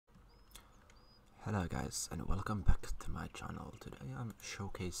Hello guys and welcome back to my channel. Today I'm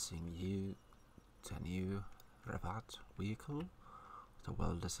showcasing you the new reward vehicle, the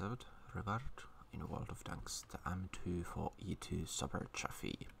well-deserved reward in World of Tanks, the M24E2 Super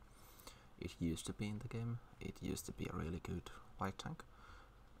Chaffee. It used to be in the game, it used to be a really good light tank,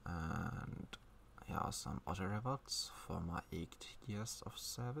 and yeah, some other rewards for my 8 years of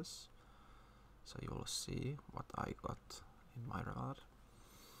service. So you will see what I got in my reward.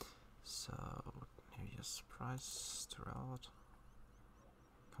 So, New Year's prize to reward.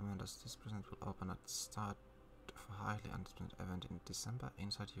 Commanders, this present will open at the start of a highly anticipated event in December.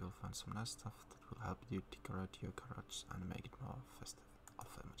 Inside you will find some nice stuff that will help you decorate your garage and make it more festive.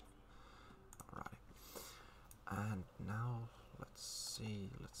 Affirmative. Alright. And now, let's see,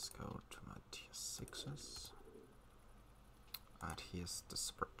 let's go to my tier 6s. And here's the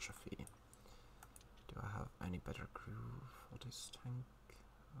Super Chaffee. Do I have any better crew for this tank?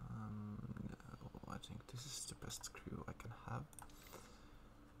 No, I think this is the best crew I can have.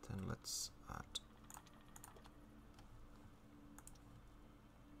 Then let's add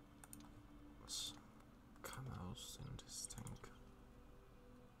some camos in this tank.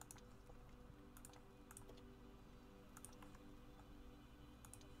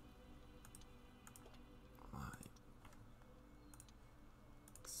 Like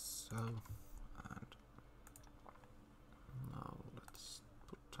so, and now let's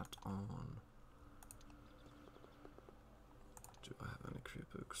put that on. Do I have any crew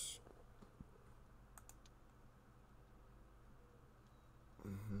books?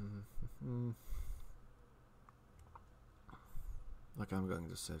 Like, I'm going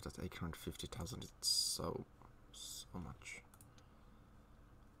to save that 850,000. It's so much.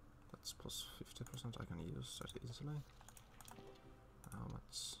 That's plus 50%. I can use that easily. How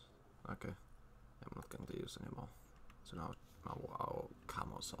much? Okay, I'm not going to use anymore. So now our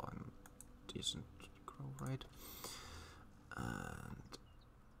camos are in decent grow rate. And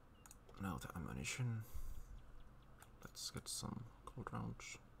now the ammunition. Let's get some gold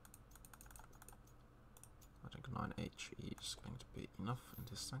rounds. I think 9 HE is going to be enough in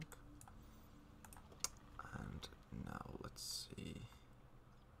this tank. And now let's see.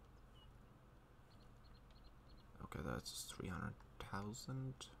 Okay, that's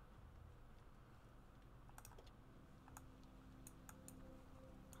 300,000.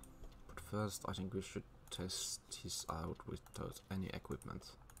 But first, I think we should test this out without any equipment.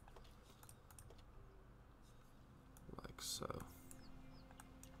 Like so.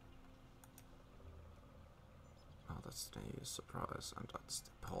 Oh, that's the new surprise, and that's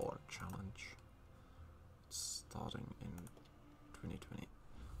the polar challenge. It's starting in 2020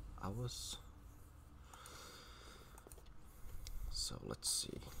 hours. So let's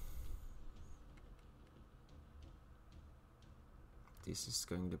see. This is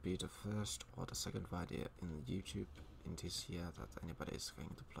going to be the first or the second video in YouTube in this year that anybody is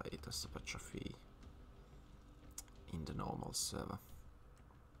going to play the Super Chaffee in the normal server.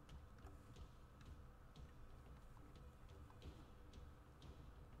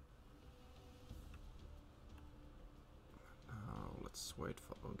 Now let's wait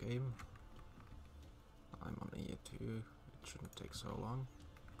for a game. I'm on year 2, it shouldn't take so long.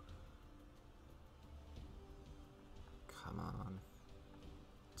 Come on.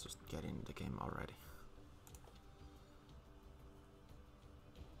 Just get in the game already.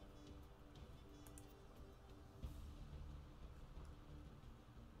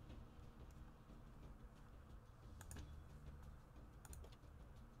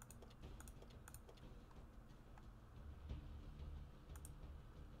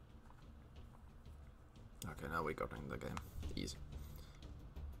 Okay, now we got in the game. Easy.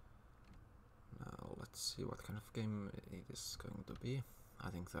 Now let's see what kind of game it is going to be. I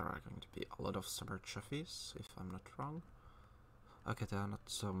think there are going to be a lot of Super Chafees, if I'm not wrong. Okay, there are not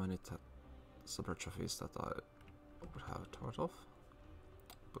so many Super Chafees that I would have thought of,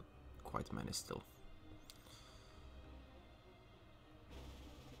 but quite many still.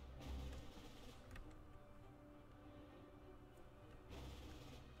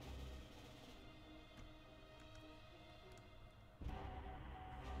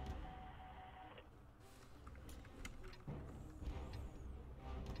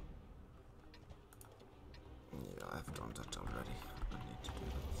 I've done that already. I need to do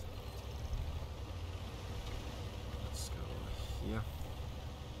that. Let's go over here.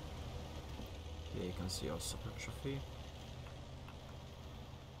 Here you can see our Super Chaffee.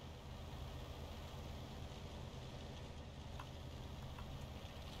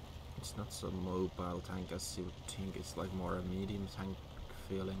 It's not so mobile tank as you would think. It's like more a medium tank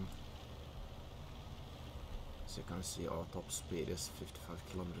feeling. As you can see, our top speed is 55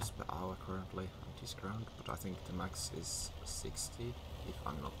 kilometers per hour. currently on this ground, but I think the max is 60, if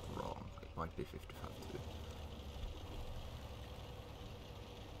I'm not wrong. It might be 55 too.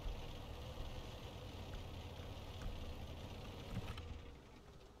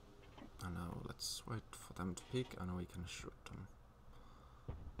 And now let's wait for them to peek and we can shoot them.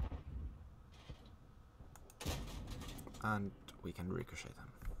 And we can ricochet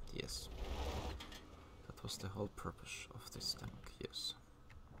them, yes. That was the whole purpose of this tank, yes.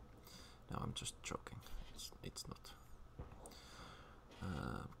 No, I'm just joking, it's not.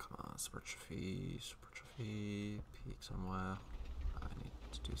 Come on, Super Chaffee, peek somewhere. I need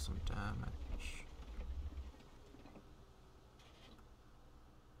to do some damage.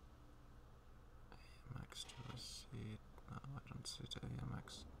 AMX, do I see it? No, I don't see the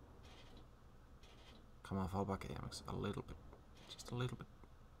AMX. Come on, fall back AMX, a little bit. Just a little bit.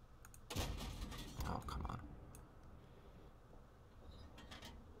 Oh, come on.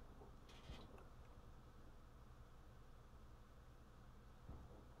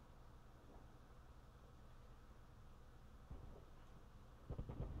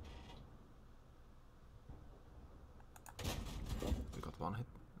 We got one hit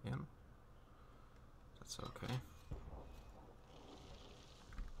in. That's okay.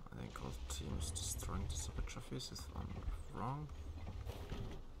 I think all teams destroying the Super Trophies if I'm wrong.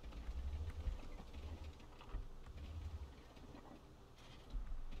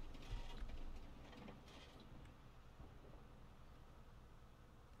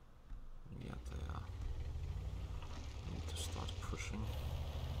 Yeah, they are. Need to start pushing.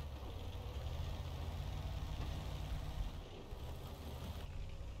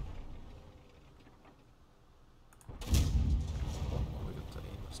 We got the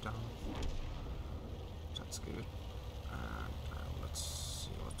aim down. That's good. And let's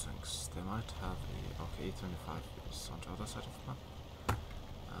see what tanks they might have. Okay, E25 is on the other side of the map.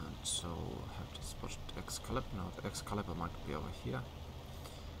 And so have to spot Excalibur. No, the Excalibur might be over here.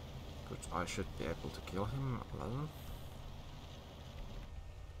 But I should be able to kill him alone.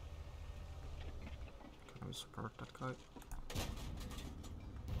 Can we support that guy?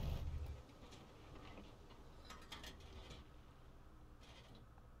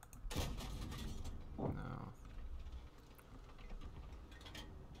 No.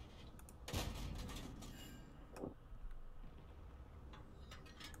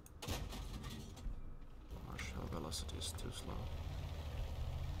 Our shell velocity is too slow.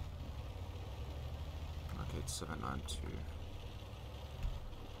 Okay, it's 792.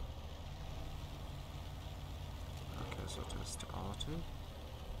 Okay, so there's the R2.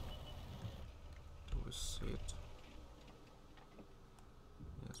 Do we see it?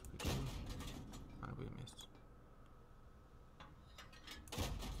 Yes, we do. And we miss.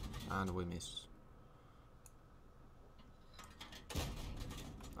 And we miss.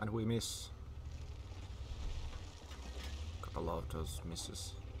 And we miss. Got a lot of those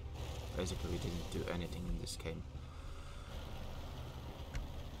misses. Basically, we didn't do anything in this game.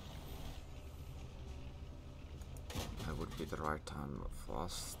 That would be the right time for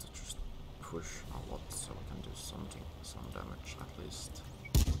us to just push a lot so we can do something, some damage at least.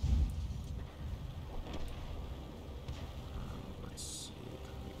 Let's see,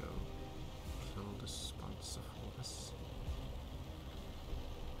 can we go kill the sponsor for this?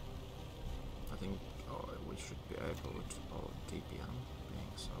 I think we should be able to, DPM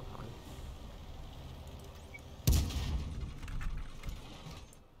being so high.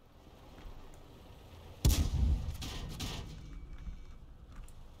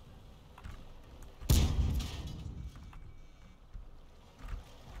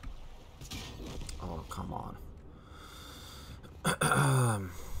 Oh, come on.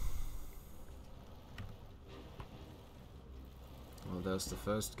 Well, there's the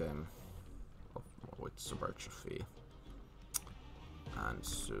first game with Super Chaffee. And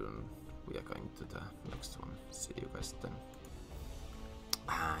soon we are going to the next one. See you guys then.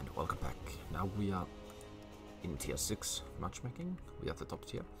 And welcome back. Now we are in tier 6 matchmaking. We are the top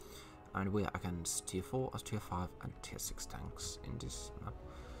tier. And we are against tier 4, tier 5 and tier 6 tanks in this map.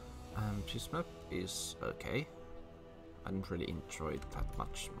 This map is okay. I didn't really enjoy it that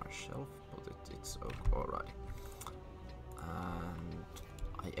much myself, but it's alright. And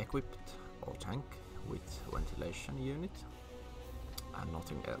I equipped our tank with ventilation unit and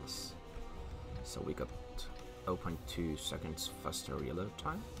nothing else. So we got 0.2 seconds faster reload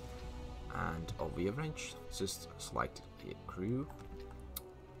time, and our view range just slightly grew,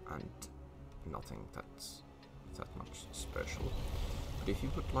 and nothing that's that much special. But if you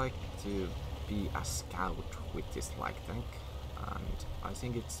would like to be a scout with this light tank, and I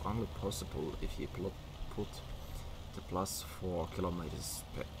think it's only possible if you put the plus 4 kilometers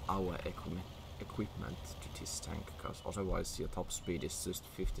per hour equipment to this tank, because otherwise your top speed is just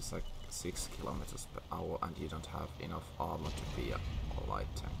 56 kilometers per hour and you don't have enough armor to be a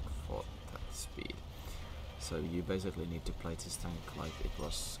light tank for that speed. So you basically need to play this tank like it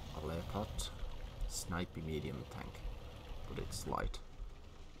was a Leopard snipey medium tank, but it's light.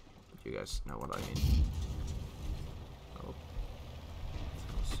 You guys know what I mean. Oh,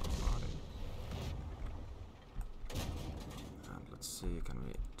 tell somebody. And let's see, can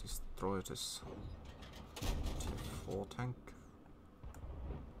we destroy this Tier 4 tank?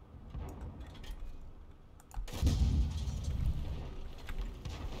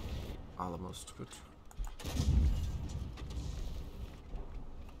 Almost good.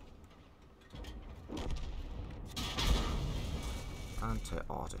 And the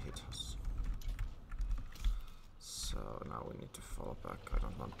auto hit us. So now we need to fall back. I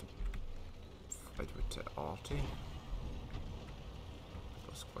don't want to fight with the arty. It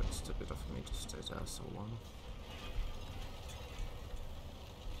was quite stupid of me to stay there so long.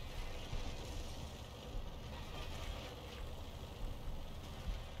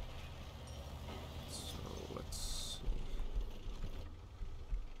 So let's see.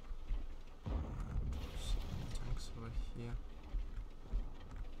 And see tanks over here.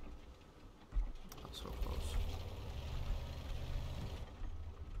 So close.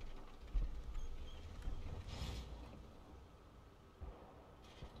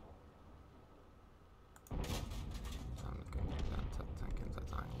 I'm going to plant that tank in that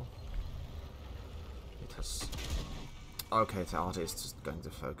angle. It has... Okay, the arty is just going to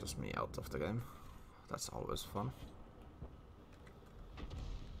focus me out of the game. That's always fun.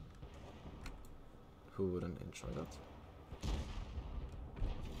 Who wouldn't enjoy that?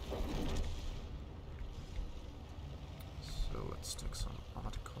 So let's take some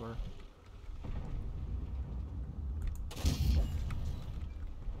art color.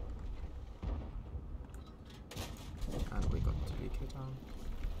 And we got the VK down.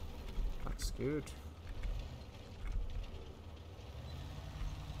 That's good.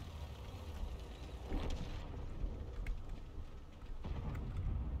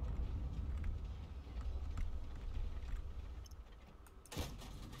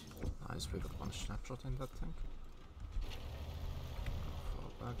 Nice, we got one snapshot in that tank.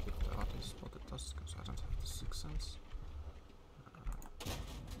 Fall back if the arty spotted us, because I don't have the 6th sense.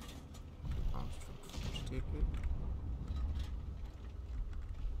 Bounced from TP.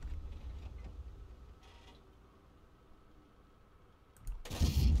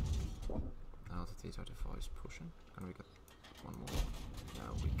 Now the T-34 is pushing. Can we get one more? No,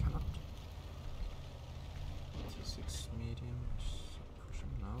 we cannot. T6 medium is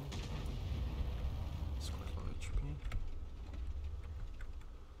pushing now. It's quite low HP.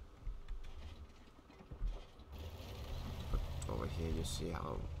 But over here you see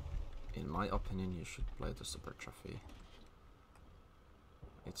how, in my opinion, you should play the Super Chaffee.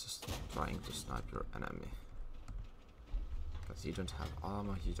 It's just trying to snipe your enemy. Because you don't have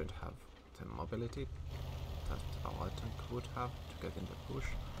armor, you don't have the mobility that a light tank would have to get in the push,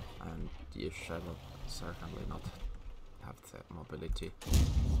 and you shall certainly not have the mobility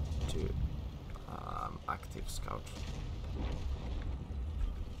to active scout.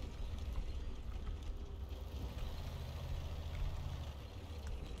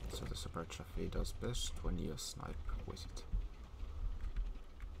 So the Super Chaffee does best when you snipe with it.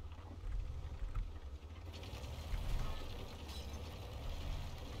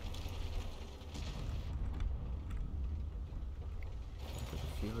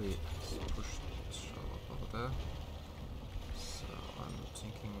 Fury has pushed the show up over there, so I'm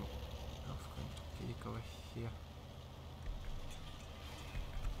thinking of going to peek over here.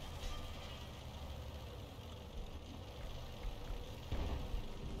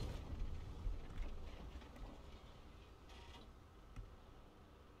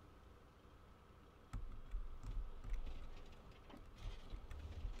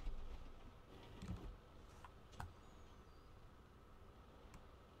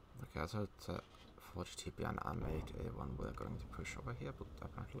 Okay, I thought 40 TP and M8 A1 were going to push over here, but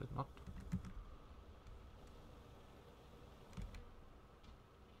apparently not.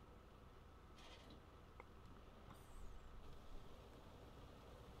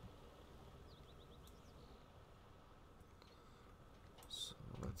 So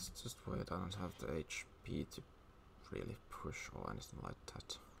let's just wait. I don't have the HP to really push or anything like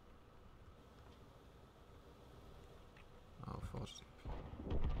that. Oh, 40 TP.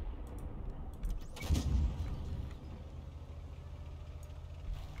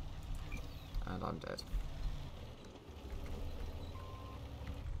 And I'm dead.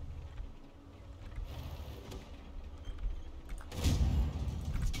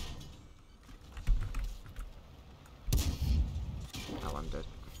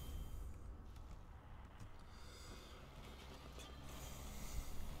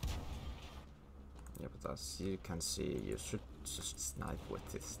 but as you can see, you should just snipe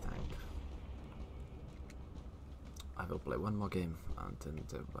with this tank. I will play one more game and then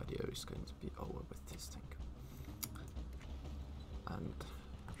the video is going to be over with this tank. And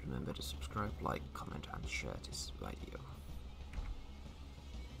remember to subscribe, like, comment and share this video.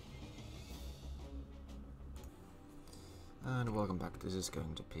 And welcome back. This is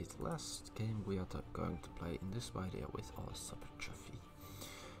going to be the last game we are going to play in this video with our Super Chaffee.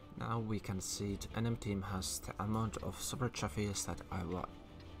 Now we can see the enemy team has the amount of Super Chafees that I was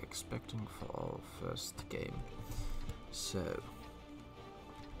expecting for our first game. So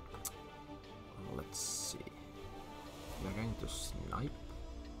let's see. We are going to snipe.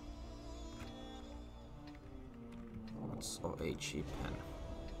 What's our HE pen?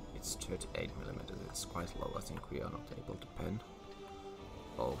 It's 38mm, it's quite low. I think we are not able to pen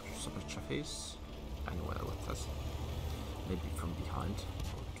all Super Chafees anywhere with us. Maybe from behind,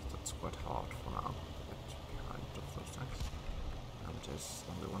 but that's quite hard for now to get behind of those tanks. And there's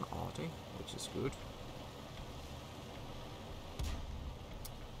only one arty, which is good.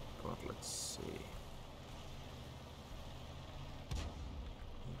 But let's see.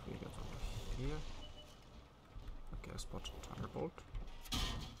 If we get over here. Okay, I spotted Thunderbolt.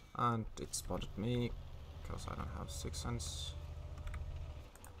 And it spotted me, because I don't have Sixth Sense.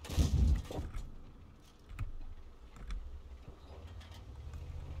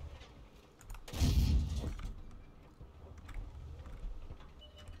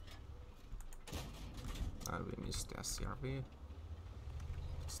 And we missed the SCRV.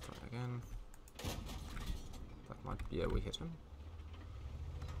 Let's try again. That might be, yeah, we hit him.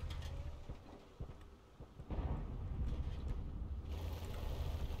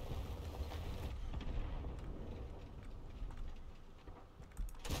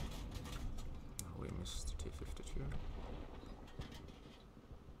 We missed T-52.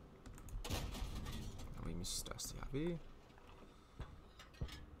 We missed SCRV.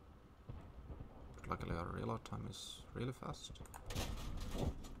 Luckily our reload time is really fast. Okay,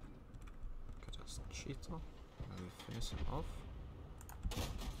 that's Cheetah. We finish him off.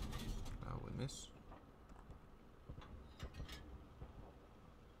 Now we miss.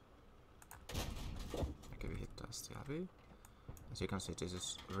 Okay, we hit the STRV. As you can see, this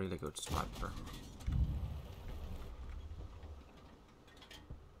is really good sniper.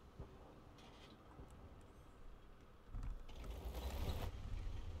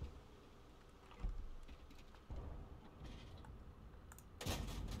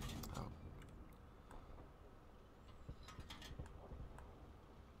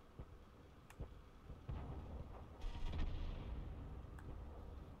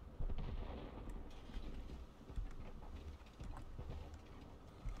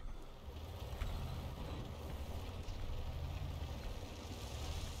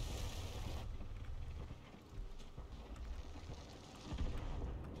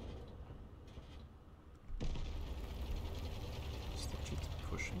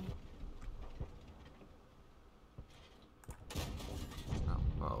 Pushing. Oh,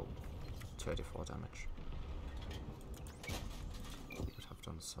 well, 34 damage. Would have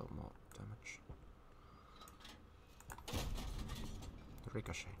done so more damage. The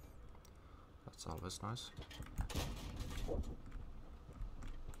ricochet. That's always nice.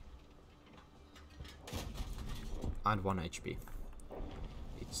 And 1 HP.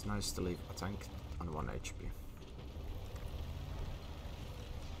 It's nice to leave a tank on 1 HP.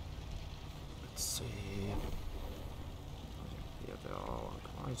 Let's see. Yeah, they are all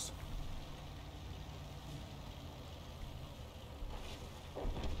nice.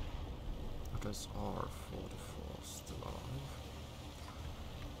 Others are 44 still alive.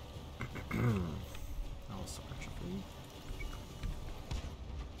 Also Chaffee.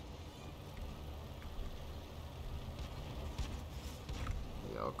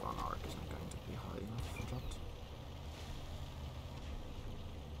 The Ogon arc isn't going to be high enough for that.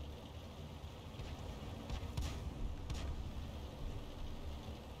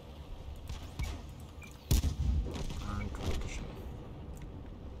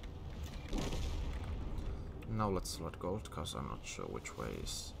 Now let's select gold, because I'm not sure which way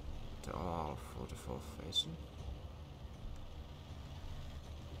is the R44 facing.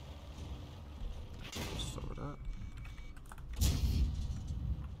 Just over there.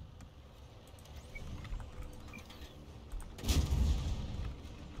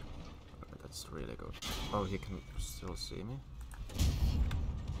 Okay, that's really good. Oh, he can still see me.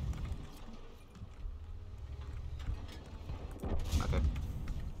 Okay.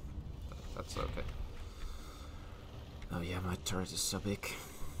 That's okay. Oh yeah, my turret is so big.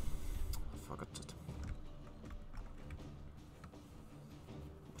 I forgot it.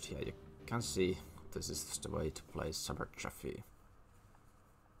 But yeah, you can see this is the way to play Super Chaffee.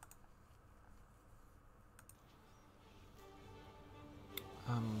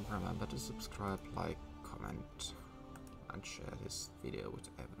 Remember to subscribe, like, comment, and share this video with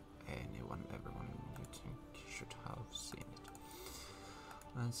everyone you think should have seen it.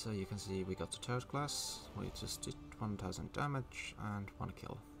 And so you can see we got the third class, we just did 1000 damage and 1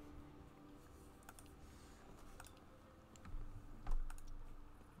 kill.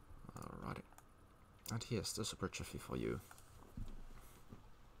 Alrighty. And here's the Super Chaffee for you.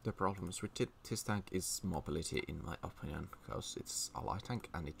 The problems with this tank is mobility, in my opinion, because it's a light tank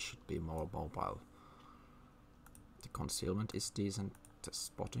and it should be more mobile. The concealment is decent, the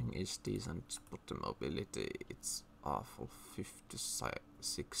spotting is decent, but the mobility, it's awful.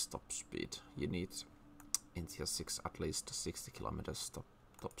 56 top speed. You need in tier 6 at least 60 kilometers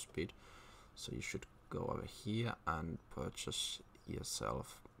top speed. So you should go over here and purchase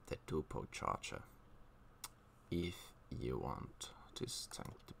yourself the turbocharger if you want this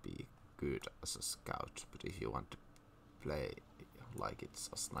tank to be good as a scout. But if you want to play like it's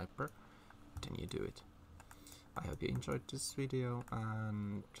a sniper, then you do it. I hope you enjoyed this video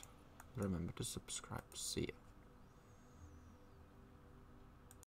and remember to subscribe. See ya.